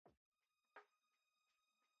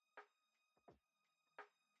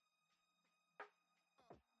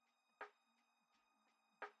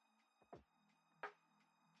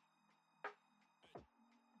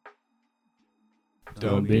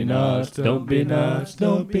Don't be nuts, don't be nuts,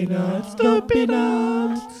 don't be nuts, don't be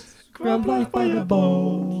nuts. Grab life by the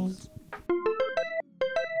balls.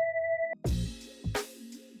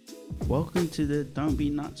 Welcome to the Don't Be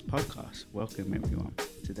Nuts podcast. Welcome everyone.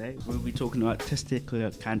 Today we'll be talking about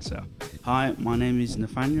testicular cancer. Hi, my name is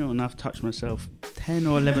Nathaniel and I've touched myself 10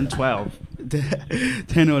 or 11 times.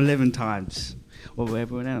 What about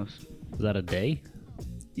everyone else? Is that a day?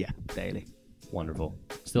 Yeah, daily. Wonderful.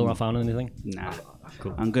 Still not found anything? Nah,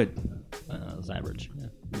 Cool. I'm good. It's average.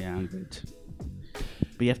 Yeah, I'm good.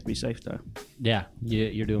 But you have to be safe though. Yeah,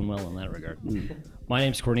 you're doing well in that regard. My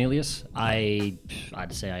name's Kornelius.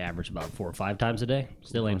 I'd say I average about 4 or 5 times a day.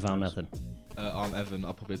 Still ain't found nothing. I'm Evan.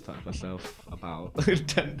 I'll probably touch myself about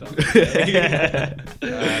 10 times.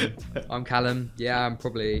 I'm Callum. Yeah, I'm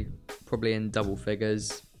probably in double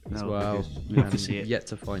figures as well. You can see it. Yet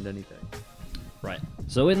to find anything. Right.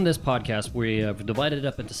 So in this podcast, we have divided it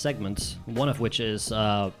up into segments, one of which is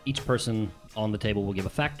each person on the table will give a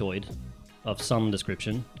factoid of some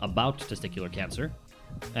description about testicular cancer,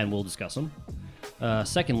 and we'll discuss them.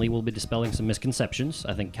 Secondly, we'll be dispelling some misconceptions.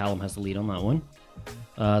 I think Callum has the lead on that one.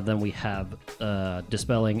 Then we have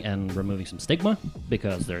dispelling and removing some stigma,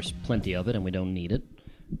 because there's plenty of it and we don't need it.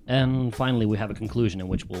 And finally, we have a conclusion in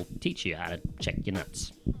which we'll teach you how to check your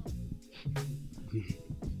nuts.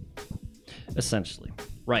 Essentially.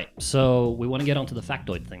 Right, so we want to get onto the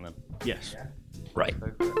factoid thing then. Yes. Right.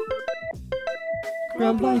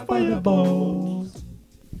 Grab life by the balls.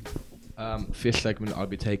 For this segment, I'll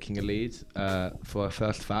be taking a lead. For our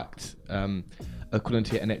first fact, according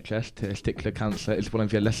to the NHS, testicular cancer is one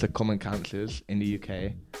of the lesser common cancers in the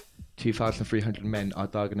UK. 2,300 men are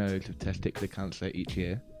diagnosed with testicular cancer each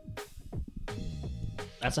year.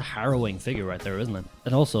 That's a harrowing figure right there, isn't it?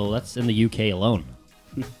 And also, that's in the UK alone.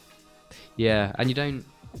 Yeah, and you don't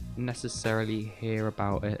necessarily hear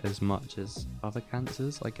about it as much as other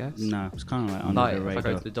cancers, I guess. No, it's kind of like under Like the if I radar.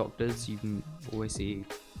 go to the doctors, you can always see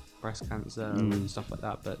breast cancer and stuff like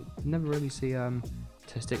that, but you never really see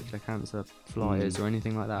testicular cancer flyers or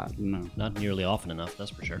anything like that. No. Not nearly often enough,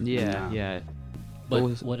 that's for sure. Yeah, No. yeah. But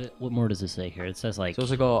Also- what more does it say here? It says like... It's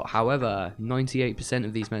also got, however, 98%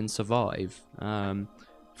 of these men survive 4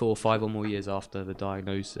 or 5 or more years after the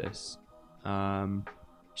diagnosis.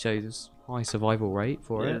 Shows high survival rate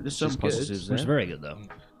for Yeah, it. there's which is some good, positives Which is there. very good though.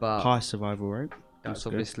 but High survival rate. that's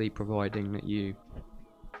good. obviously providing that you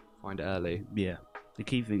find it early. Yeah. The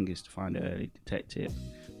key thing is to find it early, detect it,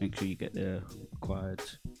 make sure you get the required,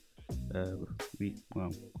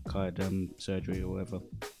 surgery or whatever.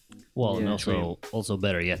 Well, and Yeah, also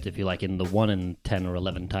better yet, if you like in the 1 in 10 or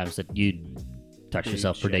 11 times that you touch Yeah,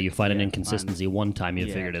 yourself per check. day, you find an Yeah, inconsistency one time, you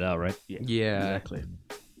Yeah. figured it out, right? Yeah. Exactly.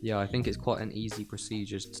 Yeah, I think it's quite an easy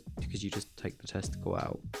procedure because you just take the testicle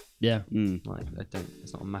out. Yeah. Like,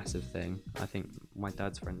 it's not a massive thing. I think my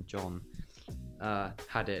dad's friend John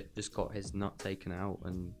had it, just got his nut taken out,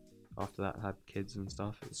 and after that had kids and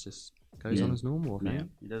stuff. It's just goes on as normal. I Yeah. think.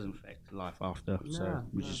 It doesn't affect life after, so Nah,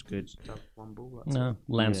 which is good. just have one ball, that's No,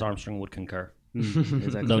 Lance Yeah. Armstrong would concur.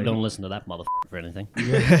 Exactly. No, don't listen to that motherfucker for anything.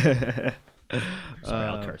 Sorry,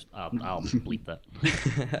 I'll curse. I'll bleep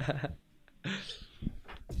that.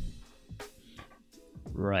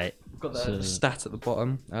 Right. Got So- the stat at the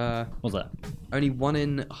bottom. What's that? Only 1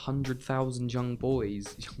 in 100,000 young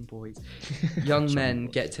men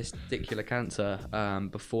get testicular cancer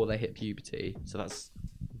before they hit puberty. So that's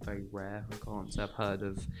very rare. I can't say I've heard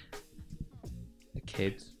of a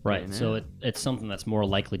kid. Right. getting So it. it's something that's more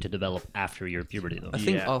likely to develop after your puberty, though. I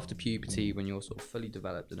think Yeah. after puberty, when you're sort of fully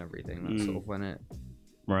developed and everything, that's sort of when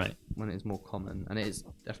Right. it's more common, and it is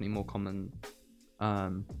definitely more common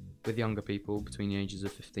with younger people between the ages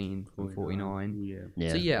of 15 and 49. Yeah. Yeah.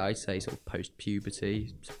 So yeah, I'd say sort of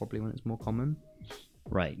post-puberty is probably when it's more common.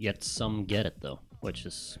 Right. Yet some get it though, which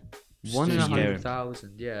is 1 in Still scary.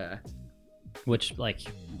 100,000, yeah. which like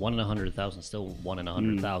 1 in 100,000, still 1 in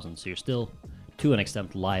 100,000. So you're still to an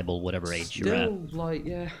extent liable, whatever age you're at. Still, like,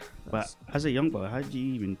 yeah. But as a young boy, how do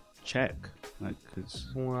you even check? Like,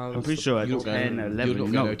 cause Well, I'm pretty sure at You're not 10, going 11, to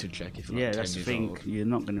no. know to check if you're Yeah, like 10 that's the years thing. old. You're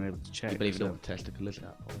not going to be able to check. You believe so. in what testicle is at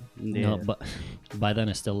that point. Yeah. No, but by then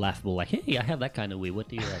it's still laughable. Like, hey, I have that kind of wee. What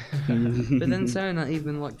do you like? But then saying that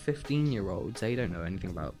even like 15-year-olds, they don't know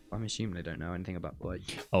anything about. I'm assuming they don't know anything about like.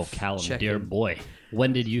 Oh, Callum, Checking. dear boy,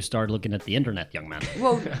 when did you start looking at the internet, young man?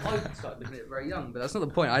 Well, I started looking at it very young, but that's not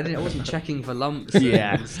the point. I wasn't checking for lumps.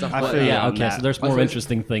 Yeah. and stuff I like feel that. Yeah, on okay, that. so there's I more suppose-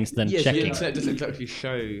 interesting things than Yeah, The checking. internet doesn't actually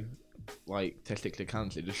show like testicular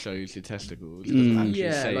cancer, it just shows your testicles. It doesn't actually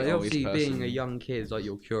Yeah, say, like oh, obviously this being person- a young kid, like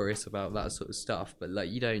you're curious about that sort of stuff, but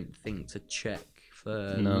like you don't think to check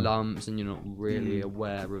for No. lumps, and you're not really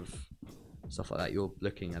aware of stuff like that, you're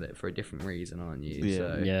looking at it for a different reason, aren't you? Yeah.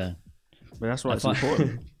 So, Yeah. But that's why I it's thought-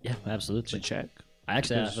 important Yeah, to absolutely. check. I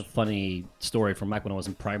actually have a funny story from back when I was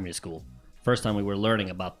in primary school. First time we were learning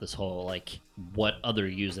about this whole, like, what other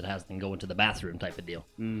use it has than go into the bathroom type of deal.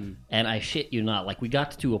 And I shit you not, like, we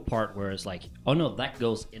got to a part where it's like, oh no, that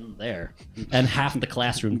goes in there. And half the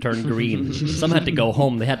classroom turned green. Some had to go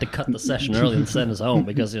home. They had to cut the session early and send us home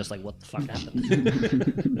because they're just like, what the fuck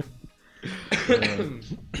happened?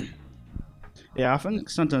 Yeah, I think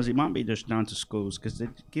sometimes it might be just down to schools because they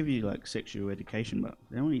give you like sexual education, but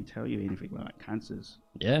they don't really tell you anything about like cancers.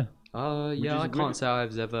 Yeah. yeah, I can't say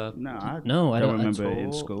I've ever. No, I No, I don't don't remember it in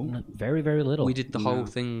all. school. Very, very little. We did the whole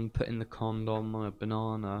thing, putting the condom on a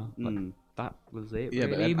banana. Like, that was it. Yeah,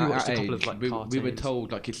 really. but We watched at a couple age, of like we were cartoons.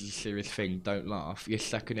 told like it's a serious thing. Don't laugh. Your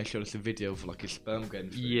second they showed us a video of like his sperm going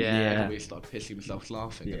through. Yeah. And we started pissing ourselves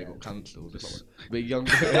laughing. And Yeah. it got cancelled. It's like, we're young.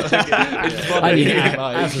 I mean,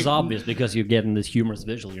 as is obvious because you're getting this humorous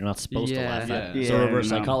visual, you're not supposed to Yeah. laugh at. Yeah. So Yeah, reverse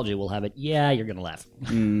no. psychology will have it. Yeah, you're gonna laugh. I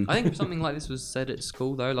think if something like this was said at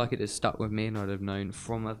school though, like it has stuck with me, and I'd have known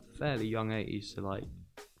from a fairly young age to like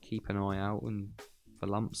keep an eye out and for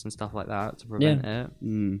lumps and stuff like that to prevent it.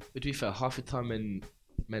 But to be fair, half the time when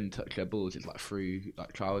men touch their balls, it's like through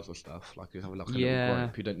like trials or stuff. Like you have like a Yeah. little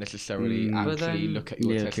gripe. You don't necessarily But actually then- look at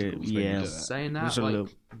your Yeah, testicles when yeah. you do it. Saying that, Just a like little-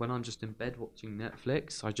 when I'm just in bed watching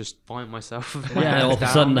Netflix, I just find myself. with Yeah, my hands all of a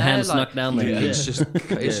down sudden the there, hand like, snuck down there. It's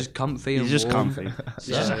just comfy and It's just warm. comfy. It's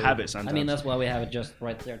just a habit sometimes. I mean, that's why we have it just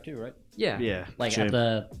right there too, right? Yeah. yeah, Like true. at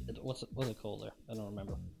the what's it called there? I don't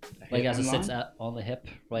remember. Like as it sits on the hip,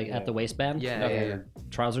 like at the waistband. Yeah, of yeah, your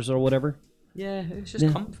trousers or whatever. Yeah, it's just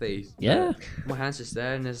Yeah. comfy. Yeah. My hand's just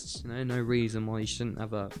there, and there's no reason why you shouldn't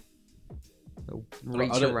have a little I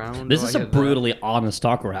reach don't- around. This or is a like that. brutally honest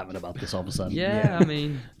talk we're having about this all of a sudden. Yeah,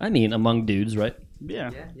 I mean, among dudes, right?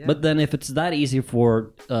 yeah. yeah. But then if it's that easy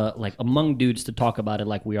for like among dudes to talk about it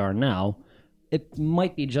like we are now, it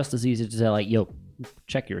might be just as easy to say like, "Yo,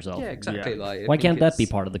 check yourself." Yeah, exactly. Yeah. Like, I Why think can't that be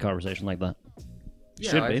it's- part of the conversation like that? Yeah,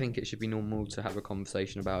 Should I be. think it should be normal to have a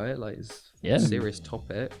conversation about it. Like, it's Yeah. a serious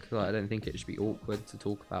topic. Like, I don't think it should be awkward to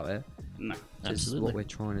talk about it. No. Which is Absolutely. what we're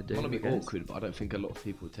trying to do. I want to be I guess. awkward, but I don't think a lot of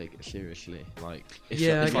people take it seriously. Like, if,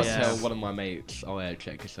 Yeah, if I I guess. tell one of my mates, "Oh yeah,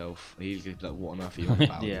 check yourself," he's gonna be like, "What on earth are you on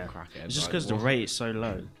about?" Yeah. Crackhead. It's just Like, because the what? rate is so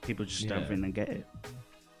low, people just don't Yeah. think they get it.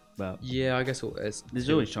 But Yeah, I guess it's There's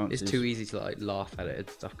too, always chances. It's too easy to like laugh at it and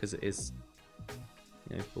stuff because it is,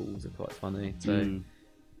 balls are quite funny. So, Mm.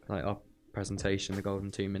 like our presentation, the golden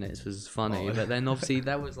 2 minutes was funny, Oh. but then obviously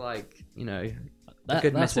that was like a That-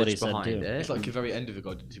 good that's what he message said behind too. it. It's like the very end of the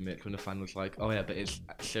Golden 2 minutes when the fan was like, "Oh yeah, but it's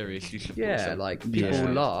serious. You should." Yeah, also-" like people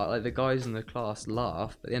Yeah. laugh, like the guys in the class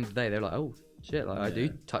laugh, but at the end of the day, they're like, "Oh shit!" Like I do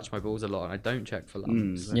touch my balls a lot, and I don't check for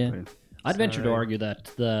lumps. Yeah. Exactly. I'd venture to So- argue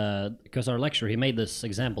that because our lecturer, he made this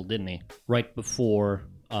example, didn't he? Right before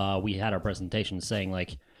we had our presentation, saying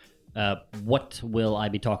like, "What will I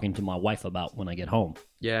be talking to my wife about when I get home?"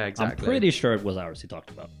 Yeah, exactly. I'm pretty sure it was ours he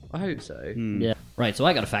talked about. I hope so. Yeah. Right. So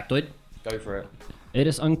I got a factoid. Go for it. It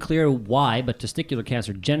is unclear why, but testicular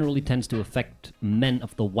cancer generally tends to affect men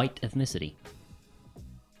of the white ethnicity.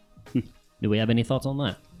 Do we have any thoughts on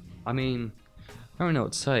that? I mean, I don't know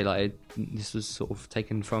what to say. Like, this was sort of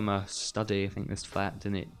taken from a study, I think, this fact,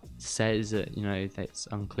 and it says that, that it's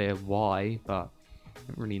unclear why, but I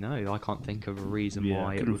don't really know. I can't think of a reason Yeah,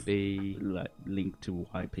 why it could've- would be. Like linked to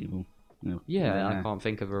white people. Yeah, I can't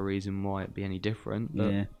think of a reason why it'd be any different.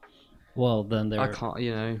 But Yeah. Well, then I they're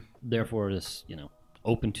can't, therefore it is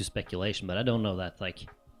open to speculation, but I don't know that like.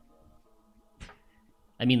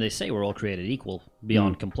 I mean, they say we're all created equal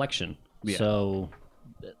beyond complexion, Yeah. so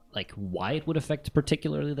like why it would affect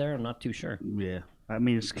particularly there, I'm not too sure. Yeah. I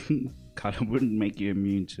mean, skin color wouldn't make you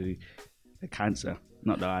immune to a cancer.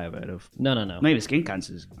 Not that I have heard of. No. Maybe skin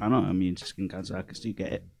cancers. I'm not immune to skin cancer. I can still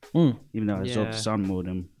get it. Mm. Even though I absorb Yeah. the sun more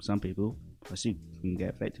than some people, I still can get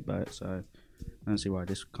affected by it. So I don't see why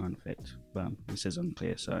this can't affect. But it says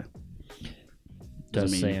unclear, so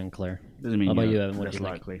Does mean- say unclear. doesn't mean How about you're you, Evan? What do less you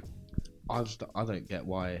think? likely. I don't get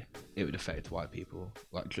why it would affect white people,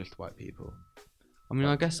 like just white people. I mean,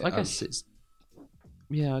 I guess it's.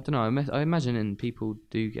 Yeah, I don't know. I imagine people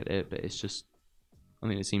do get it, but it's just. I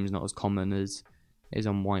mean, it seems not as common as is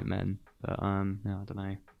on white men. But yeah, I don't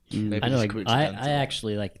know. Maybe I know. it's Like, coincidental. I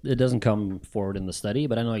actually like it doesn't come forward in the study,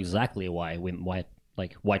 but I know exactly why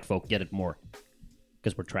white folk get it more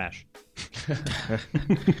because we're trash,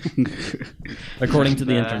 according to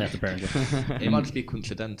the internet apparently. It might just be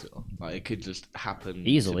coincidental. Like it could just happen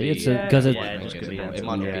Easily. to It's be- because Yeah, white it men just get could be it. that It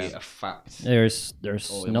might not yeah. be a fact. there's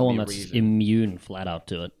Or it no might one be a that's reason. immune flat out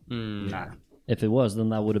to it. Nah. If it was, then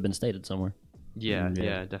that would have been stated somewhere. Yeah, Yeah.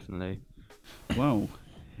 yeah, definitely. Well,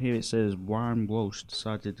 here it says Warren Walsh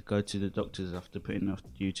decided to go to the doctors after putting off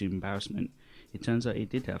due to embarrassment. It turns out he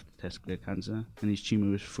did have testicular cancer, and his tumour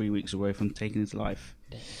was 3 weeks away from taking his life.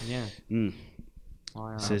 Yeah. It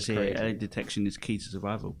says here, early detection is key to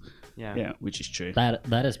survival. Yeah. Which is true.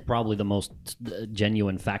 That is probably the most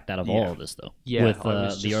genuine fact out of all of this, though. Yeah, with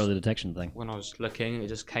the early detection thing. When I was looking, it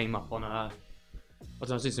just came up on I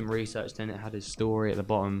was doing some research, then it had his story at the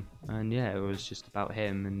bottom, and yeah, it was just about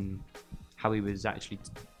him and how he was actually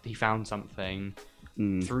he found something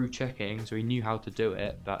through checking, so he knew how to do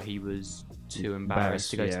it, but he was too embarrassed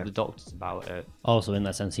to go to the doctors about it. Also, in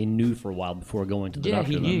that sense, he knew for a while before going to the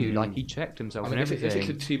doctor. Yeah, he knew. Like, he checked himself and everything. If it's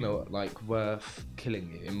a tumour like worth killing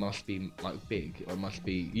you, it must be like big, or it must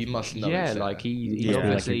be. You must know. Yeah, it's like there. he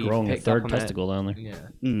obviously like growing a picked up third on testicle down there.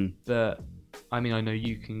 Yeah. But I mean, I know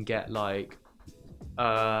you can get like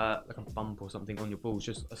a bump or something on your balls,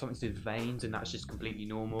 just something to do with veins, and that's just completely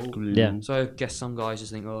normal. Yeah. So I guess some guys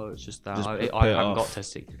just think, oh, it's just that. Just I put it haven't got off.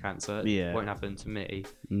 testicular cancer. Yeah. It won't happen to me.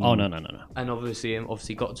 Oh, no. And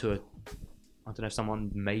obviously got to I don't know if someone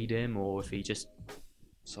made him or if he just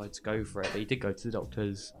decided to go for it. But he did go to the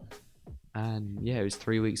doctors, and yeah, it was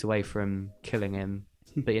 3 weeks away from killing him.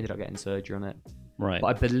 But he ended up getting surgery on it. Right. But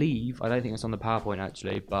I don't think it's on the PowerPoint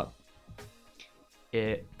actually, but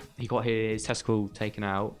he got his testicle taken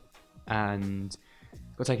out, and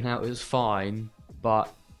it was fine,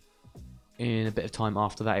 but in a bit of time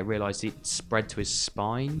after that, he realised it spread to his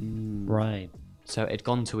spine. Right. So it had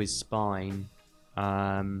gone to his spine.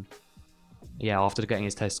 After getting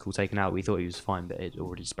his testicle taken out, we thought he was fine, but it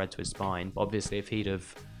already spread to his spine. But obviously, if he'd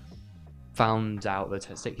have found out the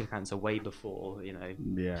testicular cancer way before,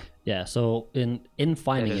 Yeah, so in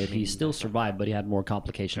finding Yeah, it, he still survived, but he had more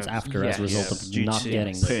complications after as a result of Due not to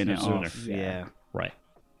getting putting it it sooner. off. Yeah. Right.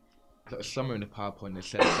 Somewhere in the PowerPoint it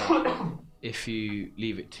says that if you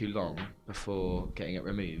leave it too long before getting it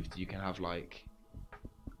removed, you can have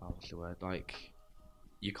what's the word? Like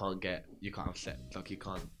you can't have sex. Like you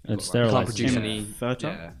can't. It you can't sterilizes produce you. any.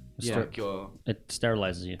 Fertile? Yeah. Yeah. Like your. It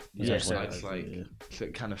sterilizes you. Yeah, essentially. It's like so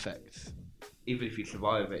it can affect. Even if you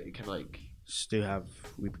survive it, it can like. Still have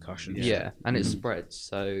repercussions. Yeah, and it spreads.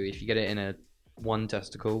 So if you get it in one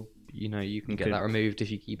testicle, you can get that removed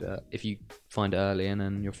if you find it early, and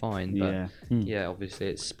then you're fine. But obviously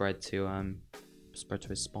it's spread to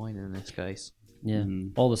his spine in this case. Yeah.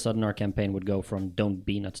 All of a sudden, our campaign would go from "don't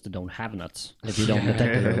be nuts" to "don't have nuts" if you don't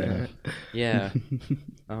detect it early enough. Yeah.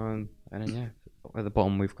 And then at the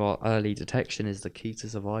bottom we've got early detection is the key to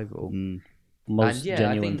survival. Most and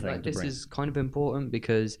genuine I think thing to this bring. is kind of important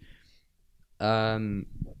because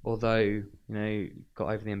although got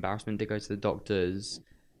over the embarrassment, did go to the doctors,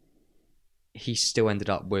 he still ended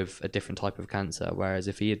up with a different type of cancer. Whereas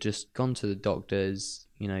if he had just gone to the doctors,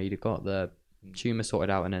 he'd have got the tumor sorted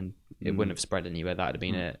out, and then it wouldn't have spread anywhere. That'd have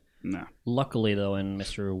been it. No. Luckily, though, in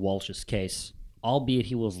Mr. Walsh's case, albeit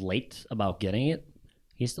he was late about getting it,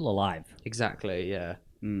 he's still alive. Exactly. Yeah.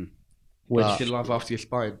 Which you still alive after your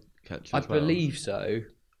spine catch. I believe so.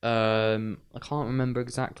 I can't remember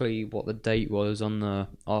exactly what the date was on the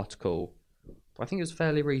article, but I think it was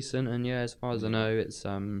fairly recent. And yeah, as far as I know, it's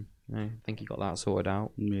I think he got that sorted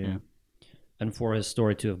out. Yeah. And for his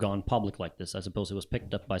story to have gone public like this, I suppose it was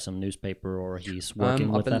picked up by some newspaper, or he's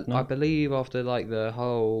working with that now? I believe after the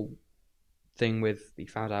whole thing with he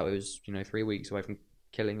found out it was 3 weeks away from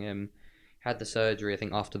killing him, had the surgery. I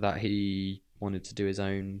think after that he wanted to do his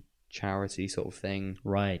own charity sort of thing.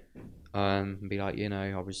 Right. And be like,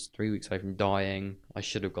 I was 3 weeks away from dying. I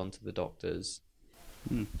should have gone to the doctors.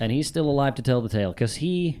 And he's still alive to tell the tale, because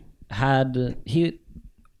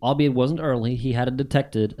albeit wasn't early, he had it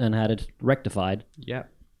detected and had it rectified. Yeah.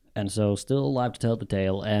 And so still alive to tell the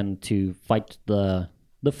tale and to fight the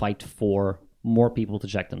fight for more people to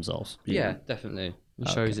check themselves. Yeah, definitely. It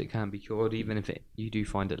shows it can be cured, even if you do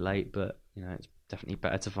find it late, but it's definitely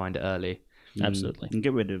better to find it early. Absolutely. And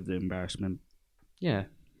get rid of the embarrassment. Yeah.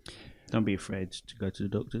 Don't be afraid to go to the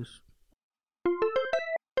doctors.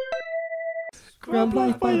 Grab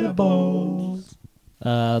life by the balls.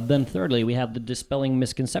 Then thirdly, we have the dispelling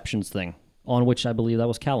misconceptions thing, on which I believe that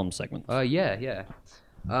was Callum's segment. Yeah.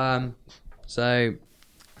 So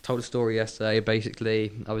I told a story yesterday.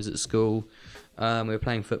 Basically, I was at school. We were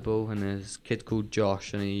playing football, and there's a kid called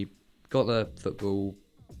Josh, and he got the football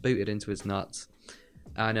booted into his nuts.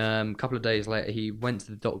 And a couple of days later, he went to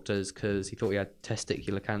the doctors because he thought he had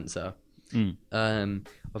testicular cancer.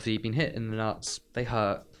 Obviously, he'd been hit in the nuts. They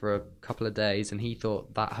hurt for a couple of days, and he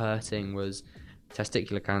thought that hurting was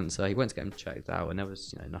testicular cancer. He went to get him checked out, and there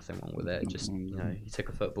was nothing wrong with it. Just he took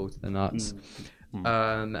a football to the nuts.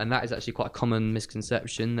 And that is actually quite a common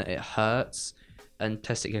misconception, that it hurts, and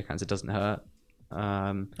testicular cancer doesn't hurt.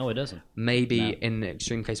 Oh, it doesn't. Maybe in the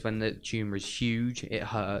extreme case when the tumor is huge, it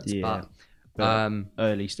hurts. Yeah. But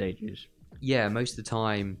early stages. yeah, most of the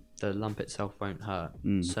time the lump itself won't hurt.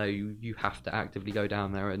 So you have to actively go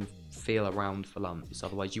down there and feel around for lumps.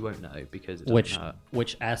 Otherwise, you won't know because it doesn't hurt.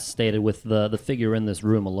 Which, as stated with the figure in this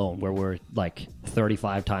room alone, where we're like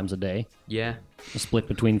 35 times a day, Yeah, split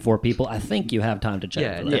between 4 people, I think you have time to check.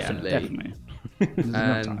 Yeah, for that. definitely.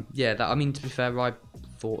 Yeah, I mean, to be fair, I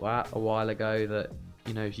thought that a while ago that,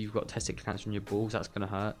 you know, if you've got testicular cancer in your balls, that's going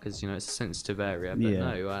to hurt because, you know, it's a sensitive area. But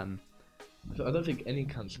no, I don't think any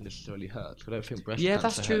cancer necessarily hurts. I don't think breast yeah, cancer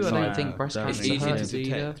that's true. hurts. I don't think breast It's It's cancer easier to hurts either.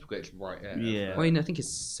 detect because it's right there. Yeah. I mean, I think it's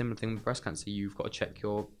a similar thing with breast cancer. You've got to check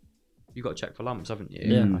for lumps, haven't you?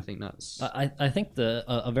 Yeah. I think that's. I think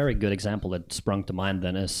a very good example that sprung to mind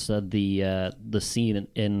then is the scene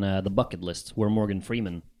in the Bucket List where Morgan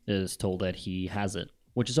Freeman is told that he has it,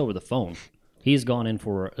 which is over the phone. He's gone in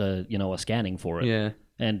for a scanning for it, Yeah.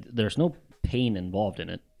 and there's no pain involved in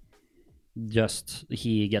it. Just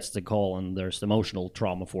he gets the call and there's emotional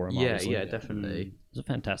trauma for him. Yeah, obviously. yeah, definitely. It's a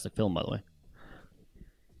fantastic film, by the way.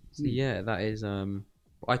 So yeah, that is.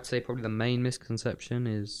 I'd say probably the main misconception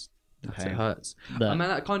is that it hurts. I mean,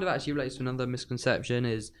 that kind of actually relates to another misconception.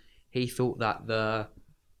 Is he thought that the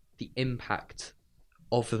impact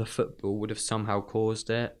of the football would have somehow caused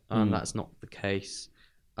it. That's not the case.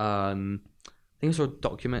 I think I saw a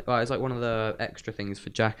document. It's like one of the extra things for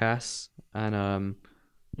Jackass, and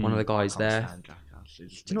one of the guys there. Do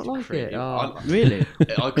you not like it? Really?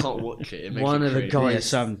 I can't watch it. It makes One me of the cringe.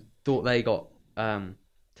 guys thought they got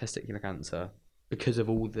testicular cancer because of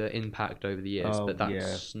all the impact over the years, but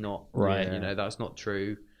that's not right. You know, that's not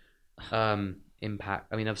true. Impact.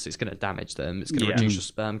 I mean, obviously, it's going to damage them. It's going to reduce your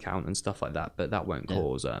sperm count and stuff like that, but that won't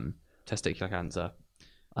cause testicular cancer.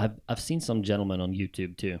 I've seen some gentleman on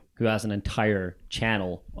YouTube too who has an entire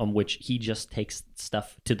channel on which he just takes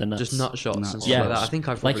stuff to the nuts. Just nut shots and stuff Yeah. like that. I think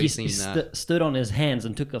I've probably seen that. Stood on his hands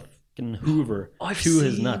and took a fucking Hoover to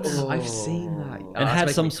his nuts. I've seen that. And had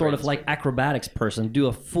some sort of like acrobatics person do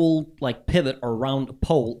a full like pivot around a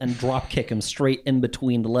pole and drop kick him straight in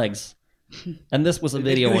between the legs. And this was a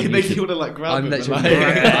video on It makes YouTube. you want to like grab I'm him. literally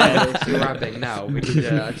grabbing now.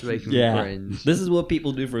 That's making me cringe. This is what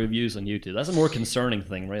people do for reviews on YouTube. That's a more concerning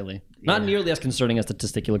thing, really. Not nearly as concerning as the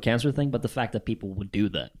testicular cancer thing, but the fact that people would do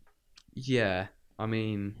that. Yeah, I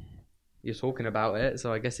mean, you're talking about it,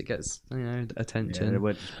 so I guess it gets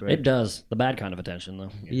attention. It does. The bad kind of attention,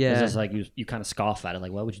 though. Yeah. It's just like you kind of scoff at it.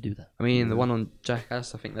 Like, why would you do that? I mean, the one on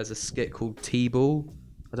Jackass, I think there's a skit called T-Ball.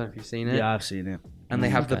 I don't know if you've seen it. Yeah, I've seen it. And they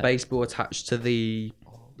have the baseball attached to the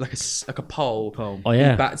like a pole. Oh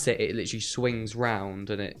yeah. He bats it. It literally swings round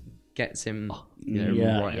and it gets him. Right in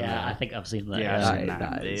there. I think I've seen that. Yeah, Yeah, I've seen that.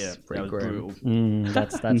 that is pretty was grim. brutal.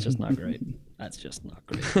 That's just not great. That's just not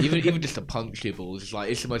great. even just a punch your balls is like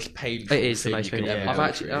it's the most painful. It is the thing most you could painful. ever I've go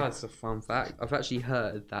actually. through. That's a fun fact. I've actually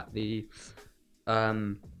heard that the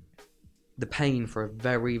pain for a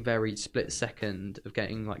very, very split second of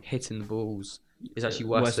getting like hit in the balls is actually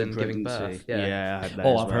worse than giving birth. Yeah, I heard that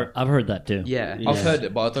Oh, as well. I've heard that too. Yeah. I've heard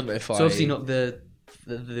it, but I don't know if So obviously not the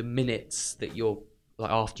minutes that you're like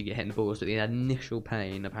after you get hit in the balls, but the initial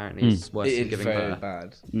pain apparently is worse It than is giving very birth.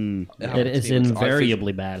 bad. It is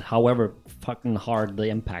invariably bad. However fucking hard the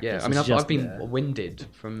impact Yeah, is. I mean, It's I've just- been winded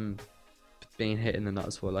from being hit in the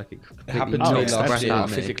nuts for like it It happened to me knocks the last breath year. out I of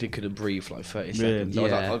me. physically couldn't breathe for like 30 Really? seconds. I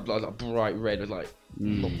was like bright red. I was like,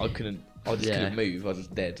 I just couldn't move. I was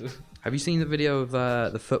just dead. Have you seen the video of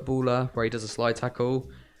the footballer where he does a slide tackle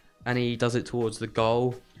and he does it towards the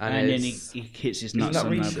goal And then he hits his nuts that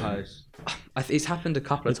on the recent? post. It's happened a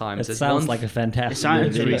couple of times. It There's sounds one- like a It fantastic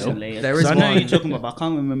sounds video. recently. There So is I know one- who you're talking about, but I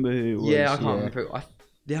can't remember who it was. Yeah, I can't remember. I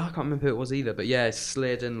can't remember who it was either. But yeah, it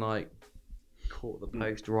slid and like caught the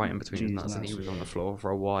post right in between his nuts, and he was on the floor for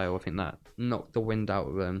a while. I think that knocked the wind out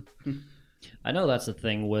of him. I know that's the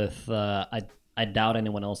thing with I doubt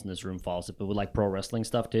anyone else in this room follows it, but with like pro wrestling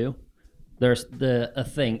stuff too. There's a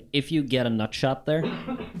thing, if you get a nut shot there,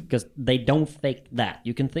 because they don't fake that.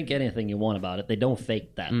 You can think anything you want about it. They don't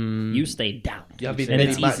fake that. You stay down. Yeah, I've been And in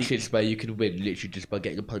it's many easy. matches where you can win literally just by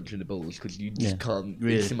getting a punch in the balls because you just can't.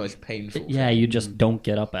 Really? It's the most painful. Yeah, you just don't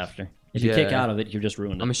get up after. If you Yeah. kick out of it, you're just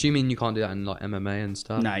ruined it. I'm assuming you can't do that in like MMA and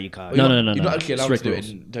stuff. No, you can't. No, You're no. not actually allowed Strict to do rules.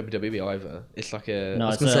 it in WWE either. It's like a. No,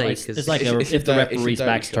 was it's, gonna say, it's 'cause like it's if the a referee's dirty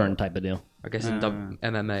back's shot. turned type of deal. I guess in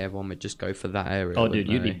MMA, everyone would just go for that area. Oh, dude, wouldn't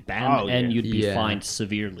you'd be they? banned Oh, and yeah. you'd be Yeah. fined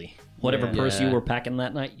severely. Whatever purse Yeah. you were packing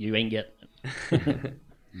that night, you ain't getting it.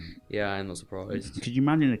 Yeah, I'm not surprised. Could you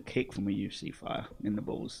imagine a kick from a UFC fighter in the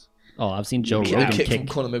balls? Oh, I've seen Joe Get a Rogan kick kick. from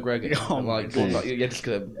Conor McGregor. Oh my God. like, you're just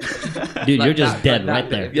gonna, Dude, Like you're just that- dead like right that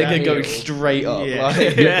there. bit. you're gonna go Yeah. straight up. Yeah.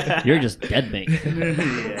 Like, Yeah. You're just dead, mate.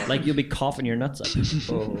 Like you'll be coughing your nuts up.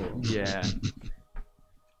 Oh, yeah.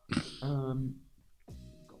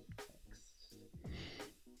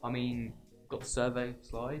 I mean, got the survey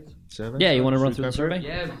slide. Yeah, you want to run through the survey?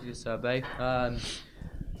 Yeah, we'll do the survey.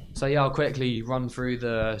 So yeah, I'll quickly run through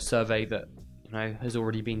the survey that has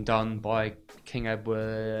already been done by King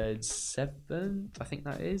Edward VII. I think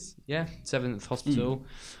that is 7th Hospital.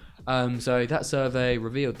 So that survey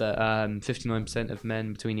revealed that 59% of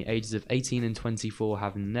men between the ages of 18 and 24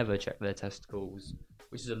 have never checked their testicles,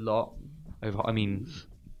 which is a lot. I mean,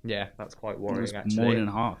 yeah, that's quite worrying actually. More than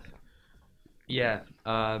half. Yeah.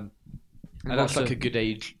 And that's like a good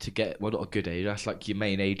age to get. Well, not a good age. That's like your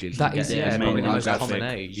main ages. That to is get probably the most demographic. common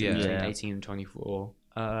age. Yeah. Between 18 and 24.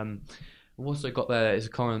 We've also got there is a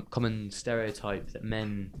common stereotype that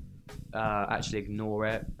men actually ignore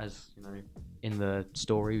it, as in the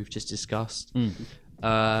story we've just discussed.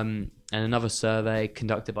 And another survey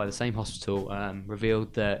conducted by the same hospital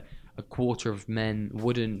revealed that a quarter of men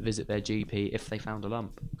wouldn't visit their GP if they found a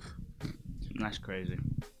lump, That's crazy.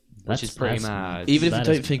 which is pretty mad. Even if That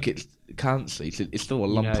you is- don't think it's cancer, it's still a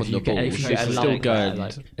lump if on you your get- balls. if you You get a should lump still like go that, and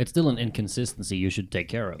like- It's still an inconsistency you should take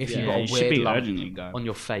care of. If Yeah, you've got it a should be weird lump urgently go. on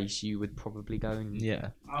your face, you would probably go and yeah.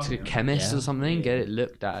 to a chemist Yeah. or something, get it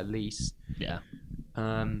looked at least. Yeah.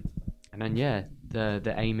 And then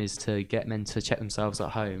the aim is to get men to check themselves at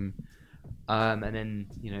home, and then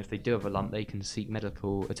if they do have a lump, they can seek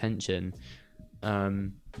medical attention.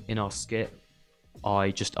 In our skit,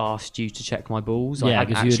 I just asked you to check my balls. I Yeah, hadn't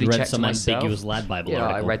because you actually had read checked some myself. ambiguous lad Bible Yeah,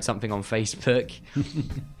 I article. read something on Facebook.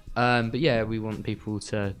 But yeah, we want people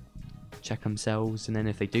to check themselves, and then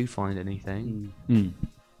if they do find anything,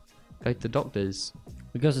 go to the doctors.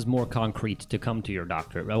 Because it's more concrete to come to your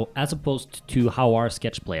doctor, well, as opposed to how our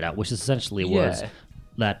sketch played out, which essentially was Yeah.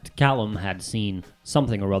 that Callum had seen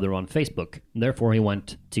something or other on Facebook. Therefore, he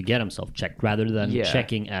went to get himself checked rather than Yeah.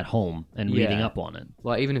 checking at home and Yeah. reading up on it.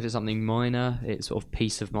 Like, even if it's something minor, it's sort of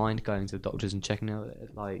peace of mind going to the doctors and checking out.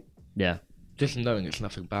 Like, Yeah. Just knowing it's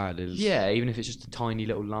nothing bad is. yeah, even if it's just a tiny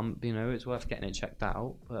little lump, it's worth getting it checked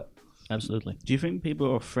out. But Absolutely. Do you think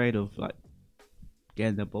people are afraid of like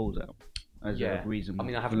getting their balls out? As a reason. I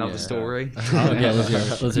mean, I have another Yeah. story. Oh, yeah, let's hear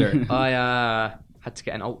it. Let's hear it. I had to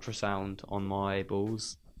get an ultrasound on my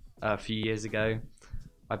balls a few years ago.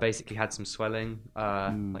 I basically had some swelling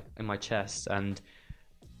like in my chest, and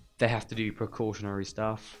they have to do precautionary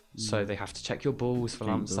stuff. So they have to check your balls for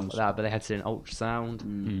lumps, stuff like that. But they had to do an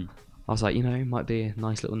ultrasound. I was like, might be a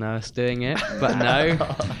nice little nurse doing it, but no,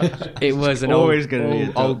 it was an Always gonna be a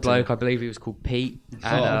old doctor. bloke. I believe he was called Pete,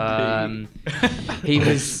 and he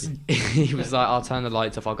was like, "I'll turn the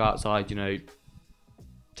lights off. I'll go outside.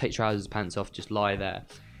 Take trousers, pants off, just lie there."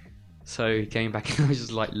 So he came back, and I was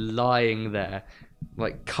just like lying there,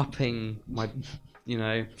 like cupping my,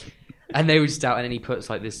 and they were just out, and then he puts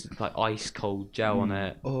like this like ice cold gel on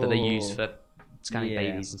it that they use for scanning Yeah.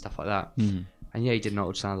 babies and stuff like that. And yeah, he did an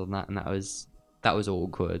ultrasound on that, and that was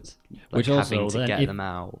awkward. Like, Which having also, to then get if them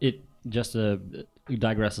out. It just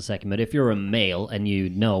digress a second, but if you're a male and you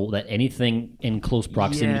know that anything in close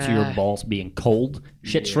proximity to your Yeah. balls being cold,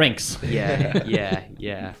 shit shrinks.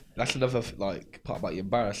 Yeah. That's another like part about your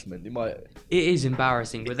embarrassment. You might, It is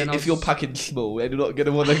embarrassing, but then if you're packing small, you're not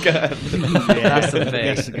gonna want to go. that's the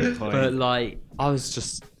thing. That's a good point. But like, I was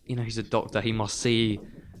just, he's a doctor. He must see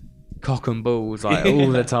cock and balls like all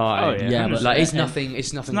the time. Oh, yeah. Yeah, but- like it's nothing.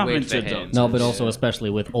 It's nothing nothing weird for to him. No, but also especially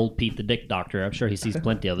with old Pete the Dick Doctor, I'm sure he sees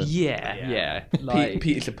plenty of it. Yeah. Like,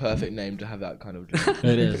 Pete is a perfect name to have that kind of job.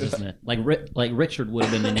 It is, isn't it? Like Richard would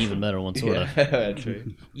have been an even better one, sort of. Yeah,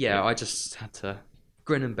 true. yeah, I just had to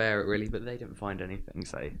grin and bear it really, but they didn't find anything,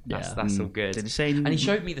 so that's all good. Did he say And he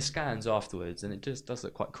showed me the scans afterwards, and it just does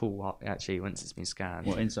look quite cool actually once it's been scanned.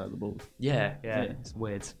 what inside the ball? Yeah, it's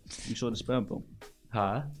weird. You saw the sperm ball?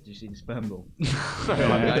 Huh? Did you see the sperm ball?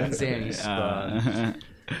 I didn't see any sperm.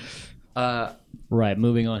 Right,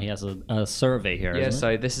 moving on. He has a survey here. Yeah, isn't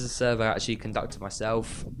so this is a survey I actually conducted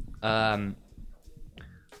myself.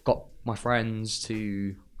 Got my friends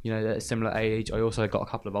to, at a similar age. I also got a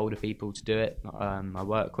couple of older people to do it. I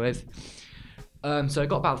work with. So I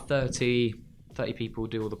got about 30 people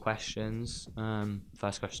do all the questions.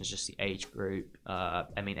 First question is just the age group.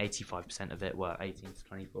 85% of it were 18 to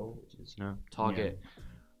 24, which is, target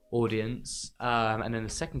audience. And then the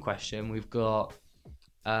second question, we've got,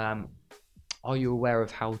 are you aware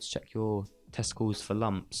of how to check your testicles for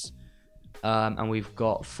lumps? And we've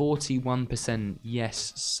got 41%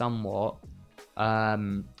 yes, somewhat,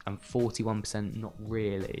 And 41% not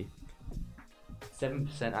really. 7%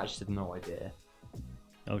 actually said no idea.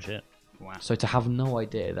 Oh shit. Wow. So to have no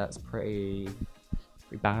idea, that's pretty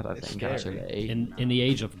bad, I think, scary. actually. In the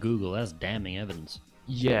age of Google, that's damning evidence.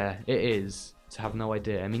 Yeah, it is, to have no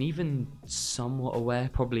idea. I mean, even somewhat aware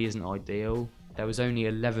probably isn't ideal. There was only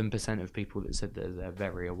 11% of people that said that they're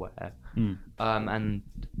very aware. And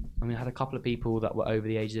I mean, I had a couple of people that were over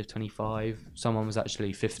the age of 25. Someone was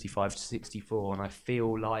actually 55 to 64, and I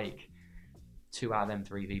feel like 2 out of them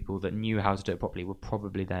 3 people that knew how to do it properly were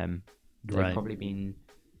probably them. They've Right. probably been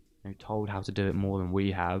told how to do it more than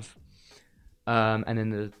we have. And then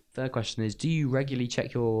the third question is, do you regularly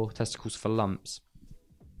check your testicles for lumps?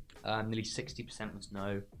 Nearly 60% was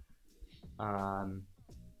no.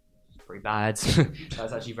 It's pretty bad.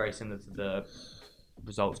 That's actually very similar to the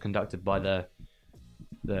results conducted by the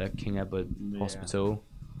King Edward Hospital.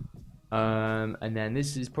 And then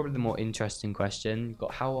this is probably the more interesting question.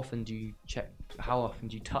 Got how often do you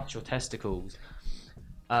touch your testicles?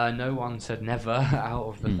 No one said never out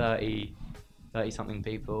of the 30 something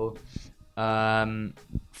people.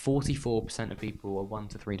 44% of people are 1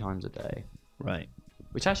 to 3 times a day, Right.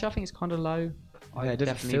 which actually I think is kind of low. Yeah, it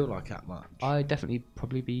doesn't feel like that much. I'd definitely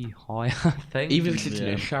probably be higher, I think. Even if it's in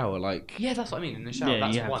a shower, like... Yeah, that's what I mean, in the shower,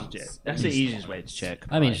 that's you have once. to check. That's the easiest way to check.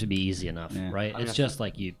 I mean, it should be easy enough, Yeah. right? I mean, It's just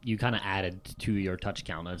like you kind of added to your touch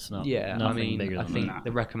count. It's not. Yeah, I nothing mean, bigger I than think that.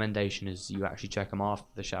 the recommendation is you actually check them after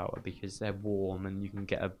the shower because they're warm and you can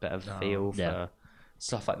get a better feel for Yeah.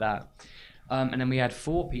 stuff like that. And then we had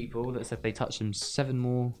 4 people that said they touched them 7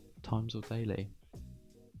 more times or daily.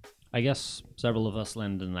 I guess several of us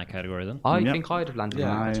land in that category then. I Yep. think I'd have landed in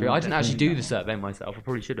Yeah, that category. I I didn't actually definitely- do the survey myself. I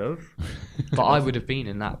probably should have. But I would have been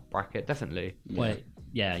in that bracket, definitely. Wait,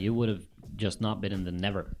 yeah, you would have just not been in the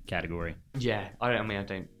never category. Yeah, I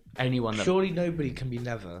don't. Anyone that... Surely nobody can be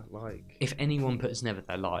never, like... If anyone puts never,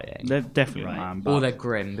 they're lying. They're definitely Right. lying. Or But they're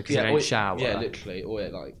grim because they don't shower. Yeah, literally. Or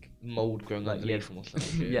like mold growing Like, underneath them or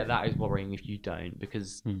something. Yeah, that is worrying if you don't,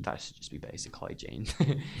 because that should just be basic hygiene.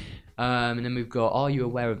 And then we've got, are you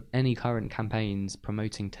aware of any current campaigns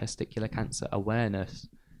promoting testicular cancer awareness?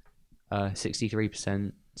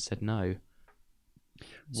 63% said no.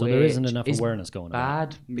 So there isn't Which enough is awareness going about.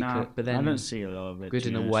 bad, no, but then I don't see a lot of it. good to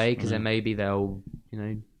in be a honest. way, because then maybe they'll,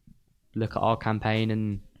 look at our campaign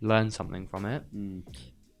and learn something from it.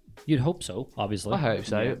 You'd hope so, obviously. I hope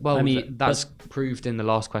so. Yeah. Well, I mean, that's proved in the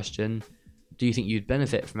last question. Do you think you'd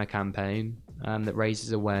benefit from a campaign that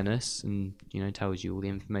raises awareness and tells you all the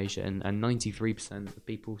information? And 93% of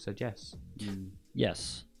people said yes.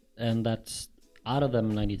 Yes, and that's out of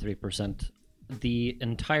them 93%. The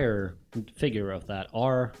entire figure of that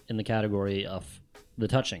are in the category of the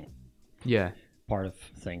touching Yeah. part of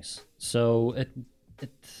things. So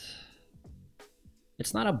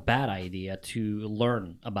it's not a bad idea to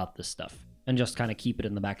learn about this stuff and just kind of keep it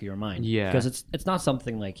in the back of your mind. Yeah. Because it's not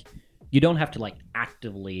something like you don't have to like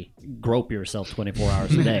actively grope yourself 24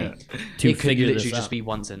 hours a day to It could figure literally this just out. be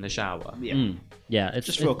once in the shower. Yeah, Yeah, it's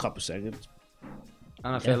just for a couple seconds.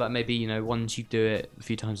 And I feel like maybe, once you do it a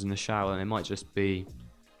few times in the shower, and it might just be,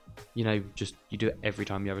 just you do it every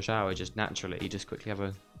time you have a shower, just naturally, you just quickly have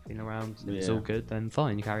a feel around. If it's Yeah. all good, then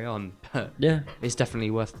fine, you carry on. But yeah. it's definitely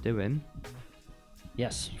worth doing.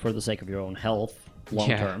 Yes, for the sake of your own health, long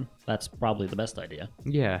Yeah. term, that's probably the best idea.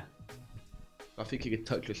 Yeah. I think you could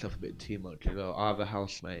touch yourself a bit too much as well. I have a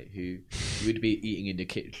housemate who would be eating in the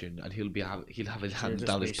kitchen and he'll have his hands just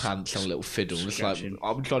down be his pants on a little fiddle. It's like, scratching.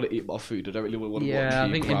 I'm trying to eat my food. I don't really want to watch Yeah, you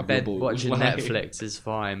I think in grab bed your balls. watching Like, Netflix is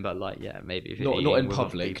fine, but maybe if you're Not eating in with other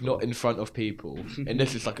public, people. not in front of people.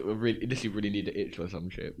 Unless it's like unless you really need an itch or some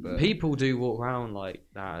shit. But People do walk around like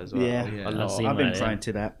that as well. Yeah, yeah. A I've lot. seen I've been that, yeah. trying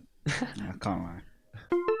to that. I can't lie.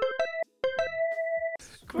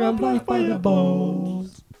 Grab life by the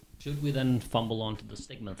balls. Should we then fumble onto the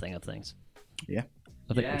stigma thing of things? Yeah.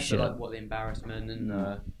 I think Yeah, we so should. like what the embarrassment and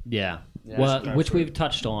Yeah. Yeah, Well, let's go which for we've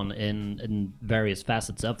touched on in various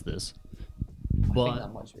facets of this. I think But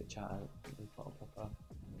that might just be a chat out.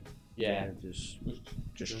 Yeah, just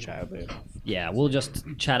chat a bit. yeah, we'll just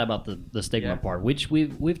chat about the stigma Yeah. part, which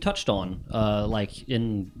we've touched on like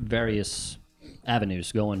in various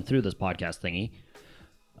avenues going through this podcast thingy.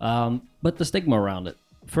 But the stigma around it,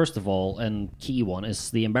 first of all, and key one is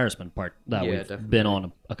the embarrassment part that Yeah, we've definitely. been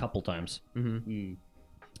on a couple times, Mm-hmm.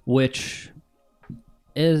 which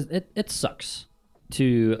is it sucks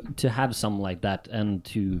to have something like that and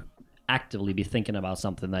to actively be thinking about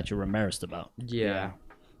something that you're embarrassed about. Yeah.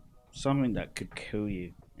 Something that could kill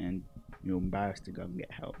you and you're embarrassed to go and get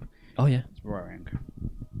help. Oh yeah. It's worrying.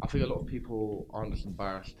 I think a lot of people aren't just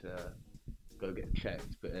embarrassed to go get checked,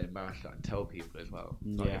 but embarrassed to like, tell people as well.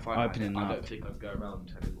 Yeah, Like, if I opening I up. don't think I'd go around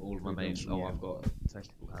telling all of my mates, Yeah. I've got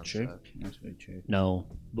testicle cancer. True. That's very true. No,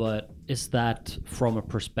 but is that from a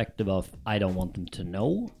perspective of I don't want them to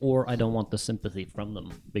know, or I don't want the sympathy from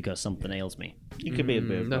them because something ails me? It could be a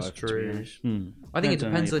bit of that's both, to be true. honest. I think it Depends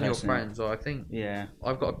on depends how on you your person it. friends. Or I think Yeah.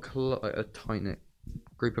 I've got a tight-knit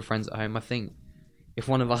group of friends at home. I think if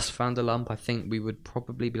one of us found a lump, I think we would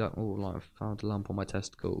probably be like, oh, like I found a lump on my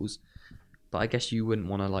testicles. But I guess you wouldn't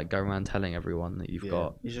want to like go around telling everyone that you've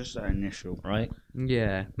got. It's just that initial. Right?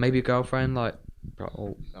 Yeah, maybe a girlfriend like.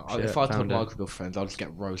 Oh, shit, If I told found my it. group of friends, I'll just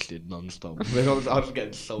get roasted non-stop. I'll just get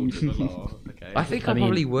insulted. I'm like, oh, okay. I think I I mean-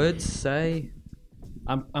 probably would say.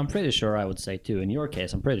 I'm pretty sure I would say too. In your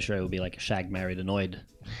case, I'm pretty sure it would be like a shag, married, annoyed,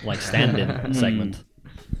 like stand-in segment.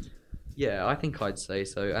 Yeah, I think I'd say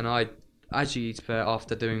so. And I actually, to be fair,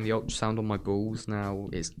 after doing the ultrasound on my balls, now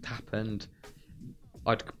it's happened.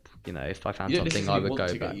 I'd, if I found you don't something, I necessarily would want go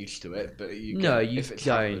to back. get used to it, but you No, get, you if it's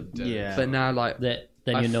don't. happened, Yeah. But now, like, Then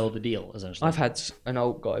you I've- know the deal, essentially. I've had an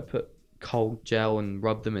old guy put cold gel and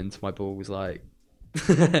rub them into my balls, like.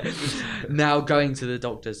 Now going to the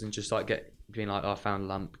doctors and just like being like, oh, I found a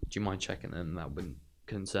lump. Do you mind checking them? That wouldn't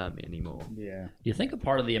concern me anymore. Yeah. Do you think a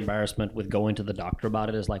part of the embarrassment with going to the doctor about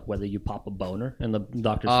it is like whether you pop a boner in the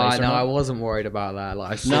doctor's face or No, not? I wasn't worried about that. Like,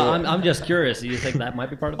 I No, saw I'm just curious. Do you think that might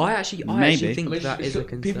be part of it? I actually Maybe. think I mean, that is a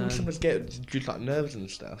people concern. sometimes get just like nerves and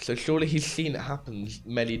stuff. So surely he's seen it happen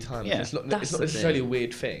many times. Yeah, it's not that's the necessarily thing. a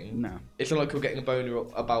weird thing. No. It's not like you're getting a boner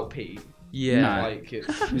about Pete. Yeah. Like it's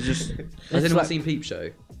It's just. Has anyone like- seen Peep Show?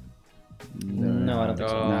 No, I don't think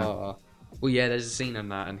so. Oh. Well, yeah, there's a scene in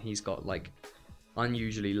that, and he's got like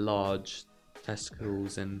unusually large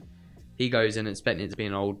testicles, and he goes in expecting it to be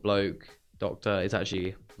an old bloke doctor. It's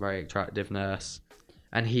actually a very attractive nurse,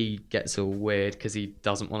 and he gets all weird because he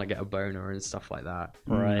doesn't want to get a boner and stuff like that.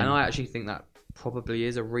 Right. And I actually think that probably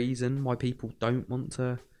is a reason why people don't want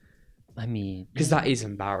to, I mean, because that is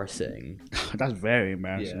embarrassing. That's very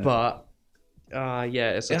embarrassing. But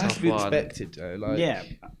yeah, it's a it has tough to be one. expected though. Like Yeah.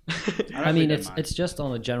 I mean, it's just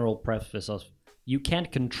on a general preface of you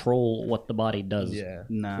can't control what the body does yeah.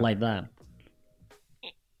 No. like that.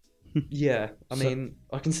 Yeah, I mean,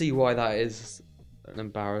 I can see why that is an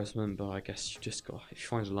embarrassment, but I guess you just got, if you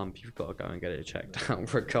find a lump, you've got to go and get it checked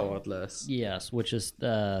out regardless. Yes, which is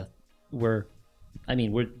we're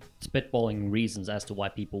spitballing reasons as to why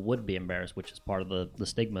people would be embarrassed, which is part of the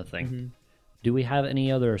stigma thing. Mm-hmm. Do we have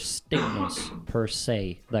any other stigmas per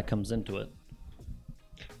se that comes into it?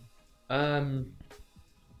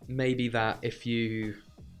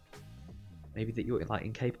 Maybe that you're like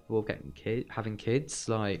incapable of having kids,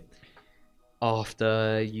 like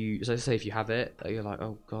after you, so say if you have it, you're like,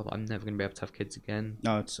 oh god, I'm never gonna be able to have kids again.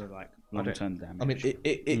 No, it's like long-term damage. I mean,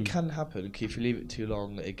 it can happen. If you leave it too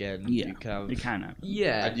long, again, yeah, you can have, it can happen.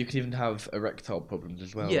 Yeah, and you can even have erectile problems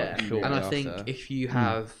as well. yeah, like, shortly and I after. think if you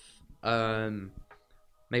have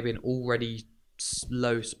maybe an already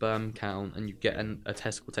low sperm count and you get a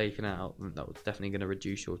testicle taken out, that was definitely going to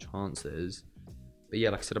reduce your chances. But yeah,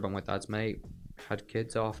 like I said about my dad's mate, had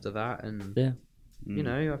kids after that, and Yeah. you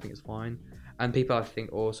know, I think it's fine. And people, I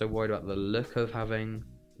think, are also worried about the look of having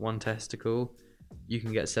one testicle. You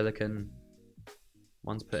can get silicone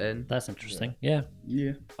ones put in. That's interesting. Yeah.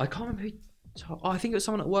 Yeah. I can't remember who. I think it was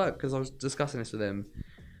someone at work because I was discussing this with him.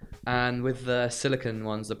 And with the silicone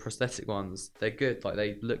ones, the prosthetic ones, they're good. Like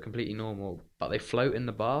they look completely normal, but they float in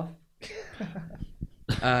the bath.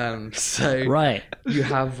 So Right. you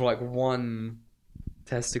have like one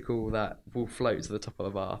testicle that will float to the top of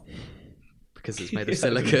the bath because it's made of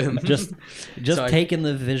silicone. Just So taking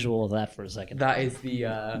the visual of that for a second. that is the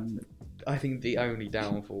I think the only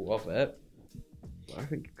downfall of it. I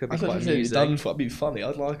think it could be I thought quite if it was done amusing. for, I'd be funny.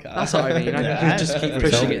 I'd like it. That's what I mean. I Yeah. can just keep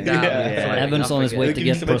pushing it down. Yeah. and floating Evan's up on his again. way It to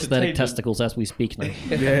gives get some prosthetic entertainment. testicles as we speak now.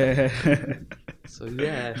 Yeah. So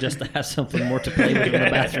yeah. Just to have something more to play with in the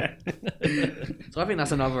bathroom. So I think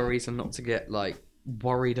that's another reason not to get like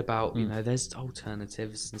worried about, you know, there's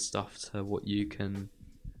alternatives and stuff to what you can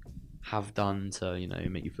have done to, you know,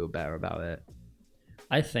 make you feel better about it.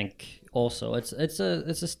 I think also it's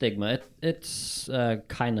a stigma. It's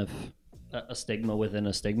kind of a stigma within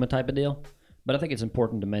a stigma type of deal. But I think it's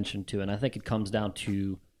important to mention too, and I think it comes down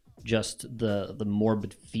to just the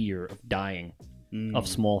morbid fear of dying of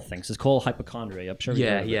small things. It's called hypochondria. I'm sure. you've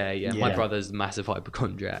heard Yeah, of it. yeah. My brother's a massive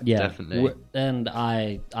hypochondriac, Yeah, definitely. And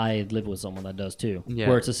I live with someone that does too. Yeah.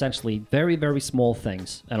 Where it's essentially very, very small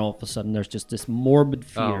things, and all of a sudden there's just this morbid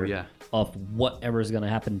fear yeah. of whatever is going to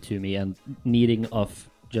happen to me, and needing of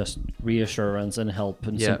just reassurance and help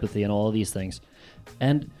and Yeah. sympathy and all of these things.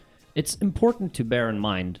 And it's important to bear in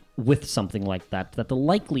mind with something like that the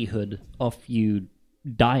likelihood of you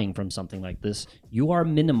dying from something like this, you are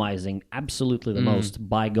minimizing absolutely the most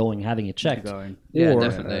by having it checked. Yeah, or,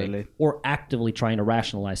 definitely. Or actively trying to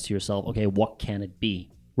rationalize to yourself, okay, what can it be?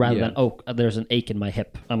 Rather than, there's an ache in my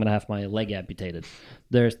hip, I'm going to have my leg amputated.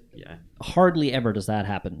 There's hardly ever does that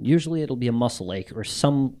happen. Usually it'll be a muscle ache or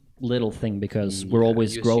some little thing because we're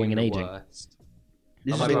always growing and aging.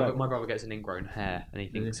 My brother gets an ingrown hair and he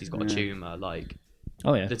thinks he's got a tumour. Like,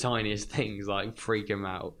 the tiniest things like freak him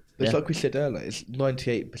out. It's like we said earlier, it's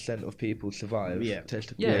 98% of people survive.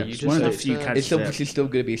 Testicular cancer. You just one of the few cancers. It's obviously still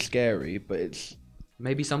going to be scary, but it's...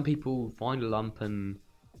 Maybe some people find a lump and,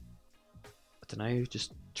 I don't know,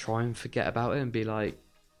 just try and forget about it and be like,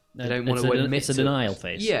 they don't want to admit it's a denial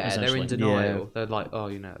phase. Yeah, they're in denial. They're like, oh,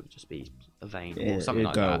 you know, it'll just be a vein or something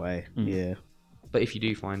like that. Go away. Yeah. But if you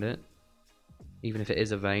do find it, even if it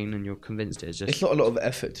is a vein and you're convinced it's just... It's not a lot of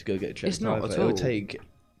effort to go get checked. It's not either. at all. It'll take...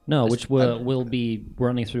 No, which we'll be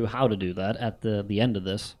running through how to do that at the end of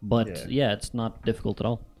this. But it's not difficult at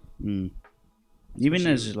all. Even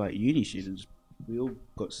as like uni students, we all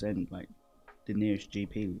got sent like the nearest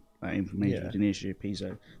GP information of the nearest GP, so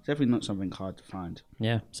it's definitely not something hard to find.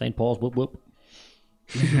 Yeah, St. Paul's, whoop whoop.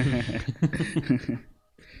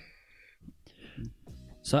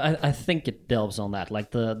 So I think it delves on that,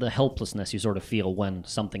 like the helplessness you sort of feel when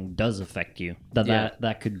something does affect you.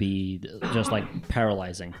 That could be just like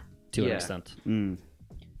paralyzing to an extent.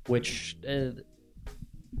 Which,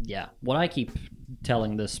 what I keep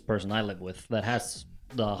telling this person I live with that has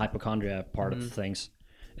the hypochondria part of things,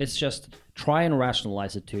 it's just try and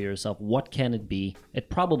rationalize it to yourself. What can it be? It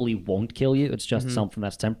probably won't kill you. It's just something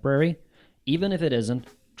that's temporary. Even if it isn't,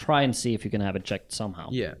 try and see if you can have it checked somehow.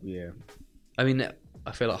 Yeah. I mean,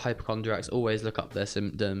 I feel like hypochondriacs always look up their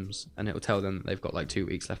symptoms and it will tell them they've got like 2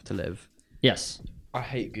 weeks left to live. Yes. I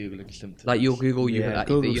hate Googling symptoms. Like you'll Google, you have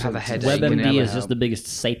a headache. WebMD is just the biggest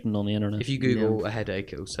Satan on the internet. If you Google a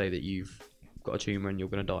headache, it'll say that you've got a tumour and you're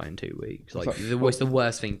going to die in 2 weeks. Like, it's the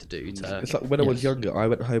worst thing to do. It's like when I was younger, I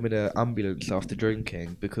went home in an ambulance after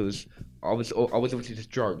drinking because I was obviously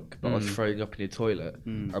just drunk, but I was throwing up in the toilet,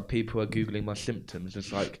 and people were Googling my symptoms.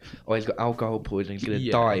 It's like, oh, he's got alcohol poisoning, he's going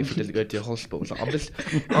to die if he doesn't go to the hospital. It's like,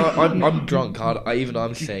 I'm drunk.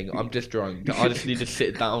 I'm saying I'm just drunk. I just need to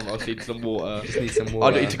sit down. I need some water. I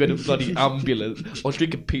don't need to go to the bloody ambulance. I was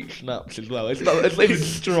drinking peach schnapps as well. It's not even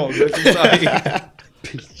strong.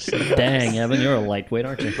 Dang, Evan, you're a lightweight,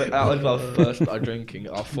 aren't you? But that was my first time drinking.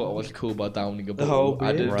 I thought I was cool by downing a bottle.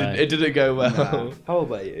 Right. It didn't go well. Nah. How old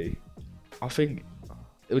were you? I think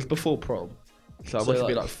it was before prom. So I must have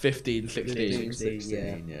been like 15, 16.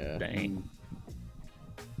 16, yeah. Dang.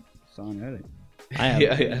 Starting early.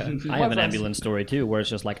 I have an ambulance story too, where it's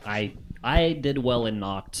just like I did well in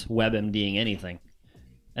not WebMDing anything,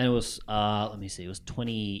 and it was let me see, it was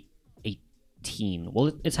 2018.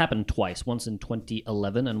 Well, it's happened twice, once in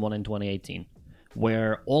 2011 and one in 2018,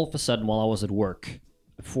 where all of a sudden while I was at work,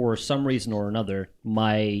 for some reason or another,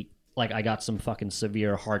 I got some fucking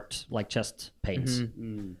severe heart, chest pains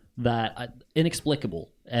that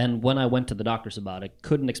inexplicable. And when I went to the doctors about it,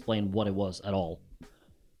 couldn't explain what it was at all.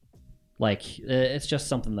 It's just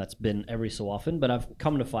something that's been every so often, but I've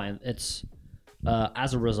come to find it's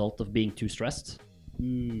as a result of being too stressed.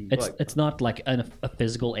 It's not like a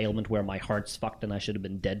physical ailment where my heart's fucked and I should have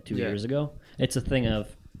been dead 2 years ago. It's a thing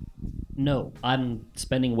of, no, I'm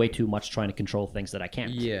spending way too much trying to control things that I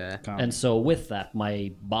can't. Yeah. And so with that,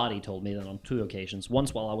 my body told me that on 2 occasions.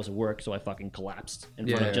 Once while I was at work, so I fucking collapsed in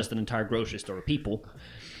front of just an entire grocery store of people.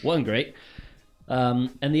 Wasn't great. And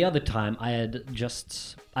the other time, I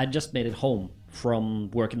just made it home from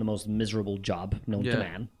working the most miserable job known to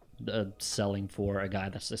man. Selling for a guy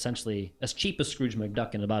that's essentially as cheap as Scrooge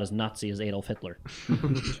McDuck and about as Nazi as Adolf Hitler.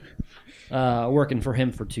 Working for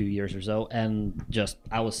him for 2 years or so, and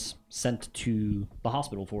I was sent to the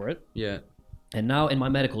hospital for it. Yeah. And now in my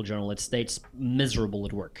medical journal it states miserable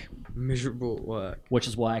at work. Miserable at work. Which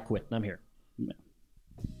is why I quit and I'm here.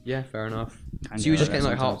 Yeah, fair enough. So you were just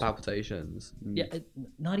getting heart palpitations? Yeah,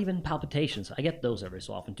 not even palpitations. I get those every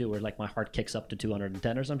so often too, where my heart kicks up to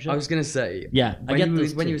 210 or some shit. I was gonna say. Yeah,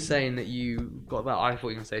 when you were saying that you got that, I thought you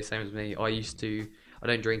were gonna say the same as me. I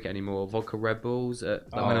don't drink it anymore. Vodka Red Bulls when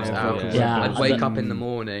I was out. Yeah. I'd wake up in the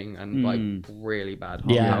morning and really bad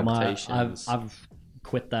heart palpitations. I've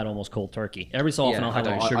quit that almost cold turkey. Every so often I'll have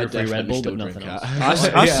a sugar-free Red Bull, but nothing else.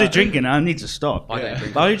 I still drinking. I need to stop. I don't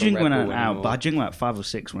drink. But I drink when I'm out. But I drink like 5 or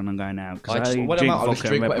 6 when I'm going out. When I'm out, I'll just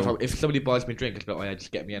drink whatever. If somebody buys me a drink, it's like, oh yeah,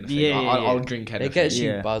 just get me anything. Yeah, I'll drink anything. It gets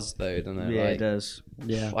you buzzed though, doesn't it? Yeah, it does.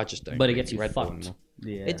 Yeah, I just don't. But it gets you Red Bull fucked. anymore.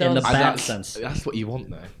 Yeah. It does. In the bad sense. That's what you want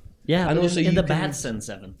though. Yeah, And but also in you the can- bad sense,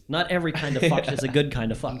 Evan. Not every kind of fucked is a good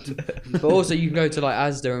kind of fucked. But also, you can go to like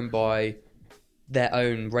Asda and buy their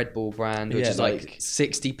own Red Bull brand, which Yeah, is like like-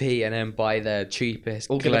 60p, and then buy their cheapest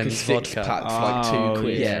Or get like a Glen's 6 vodka. pack for like Oh,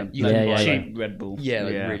 £2. yeah. You Yeah, can yeah, buy yeah. Cheap Red Bull. Yeah,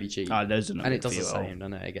 like really cheap. Oh, those are not And it good does the for you at all. same,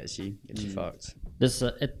 doesn't it? It gets you fucked. This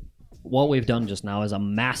what we've done just now is a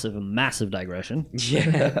massive digression.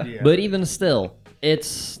 Yeah. But even still,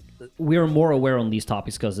 we're more aware on these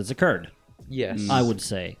topics because it's occurred. Yes. I would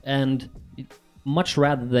say, and much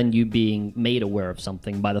rather than you being made aware of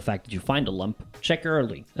something by the fact that you find a lump, check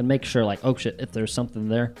early and make sure, like, oh shit, if there's something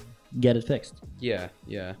there, get it fixed. Yeah.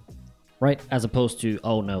 Yeah. Right? As opposed to,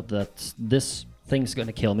 oh no, this thing's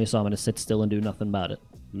gonna kill me, so I'm gonna sit still and do nothing about it.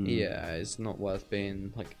 Yeah. It's not worth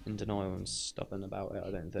being like in denial and stubborn about it.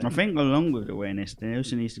 I don't think. I think along with awareness, there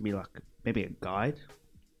also needs to be like maybe a guide,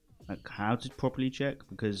 like how to properly check,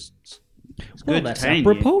 because it's Well, good that's telling you.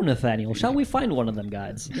 apropos, Nathaniel. Shall we find one of them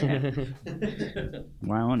guides?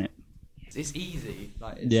 Why on it? It's easy.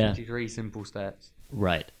 Like it's Yeah. 3 simple steps.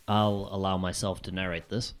 Right. I'll allow myself to narrate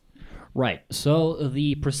this. Right. So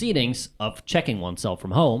the proceedings of checking oneself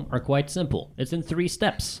from home are quite simple. It's in 3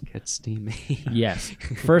 steps. Get steamy. Yes.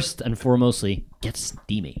 First and foremostly, get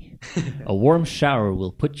steamy. A warm shower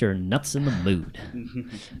will put your nuts in the mood.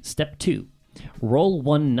 Step 2. Roll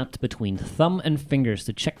one nut between thumb and fingers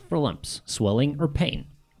to check for lumps, swelling, or pain.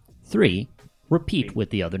 3. Repeat with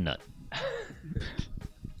the other nut.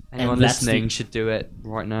 Anyone And that's listening the- should do it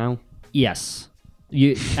right now. Yes.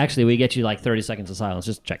 We get you like 30 seconds of silence.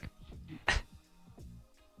 Just check.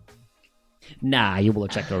 Nah, you will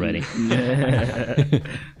have checked already.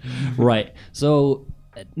 Right. So,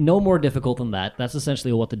 no more difficult than that. That's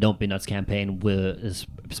essentially what the Don't Be Nuts campaign is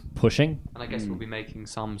pushing. And I guess we'll be making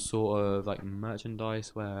some sort of like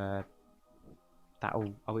merchandise where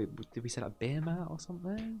did we set up beer mat or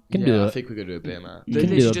something? Can Yeah, do I it. think we're going to do a beer mat. You It can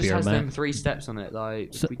do literally a just beer has mat. them 3 steps on it.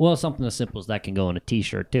 Like, Well, something as simple as that can go on a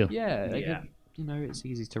T-shirt too. yeah, Yeah. you know, it's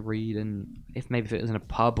easy to read, and if it was in a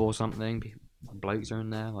pub or something, blokes are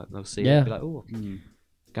in there, like they'll see it Yeah. and be like, oh,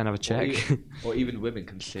 go and have a check. Or even women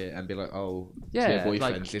can sit and be like, oh, Yeah, to their boyfriends,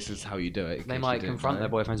 like- this is how you do it. in They case might you didn't confront know. their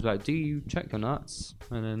boyfriends and be like, do you check your nuts?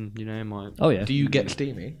 And then, you know, might... Oh yeah. Do you get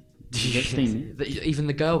steamy? Even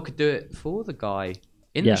the girl could do it for the guy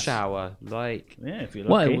in Yes. the shower. Like, Yeah, if you're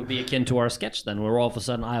Well, lucky. it would be akin to our sketch then, where all of a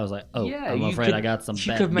sudden I was like, "Oh, yeah, I'm you afraid could- I got some You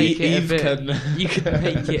bad." could make it a Eve bit. can- You could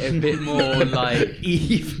make it a bit more like.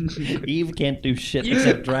 Eve can't do shit You-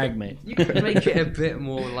 except drag me. You could make it a bit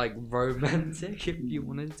more like romantic if you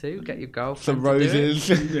wanted to. Get your girlfriend. Some to do it.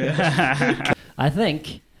 roses. I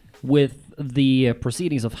think with the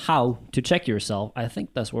proceedings of how to check yourself, I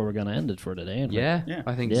think that's where we're gonna end it for today. aren't we? Yeah, Yeah.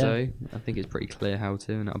 I think Yeah. so. I think it's pretty clear how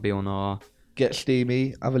to, and it'll be on our Get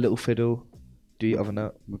steamy, have a little fiddle, do your other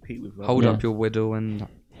nut. Repeat with hold Yeah. up your whittle and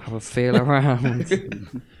have a feel around.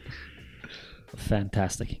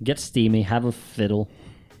 Fantastic. Get steamy. Have a fiddle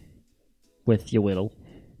with your whittle.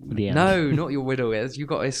 The end. No, not your whittle. You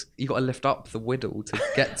got to lift up the whittle to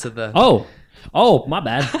get to the. Oh, my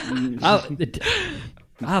bad.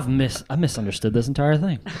 I misunderstood this entire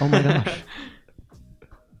thing. Oh my gosh.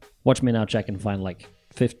 Watch me now check and find like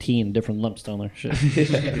 15 different lumps down there.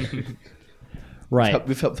 Shit. Right.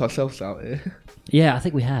 We've helped ourselves out here. Yeah, I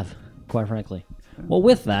think we have, quite frankly. Well,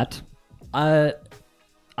 with that,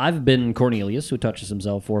 I've been Kornelius, who touches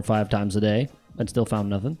himself 4 or 5 times a day and still found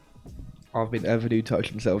nothing. I've been Evan who touched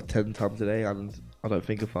himself 10 times a day and I don't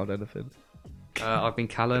think I found anything. I've been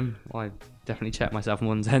Callum. I definitely check myself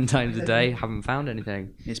more than 10 times a day. Haven't found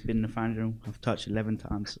anything. It's been Nathaniel. I've touched 11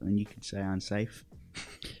 times, and you can say I'm safe.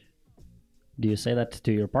 Do you say that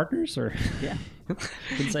to your partners, or Yeah. You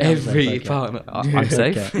can say I'm safe, Every okay. partner. I'm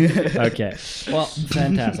safe. Okay. Okay. Well,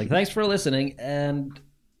 fantastic. Thanks for listening, and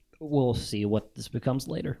we'll see what this becomes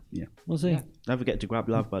later. Yeah. We'll see. Don't forget to grab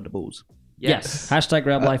love by the balls. Yes. Hashtag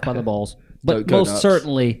grab life by the balls. But Don't go most nuts.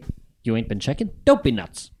 certainly, you ain't been checking. Don't be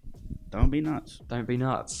nuts. Don't be nuts. Don't be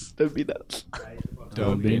nuts. Don't be nuts.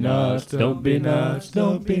 Don't be nuts, don't be nuts,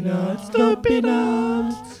 don't be nuts, don't be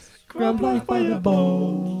nuts. Grab life by the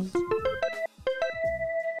balls.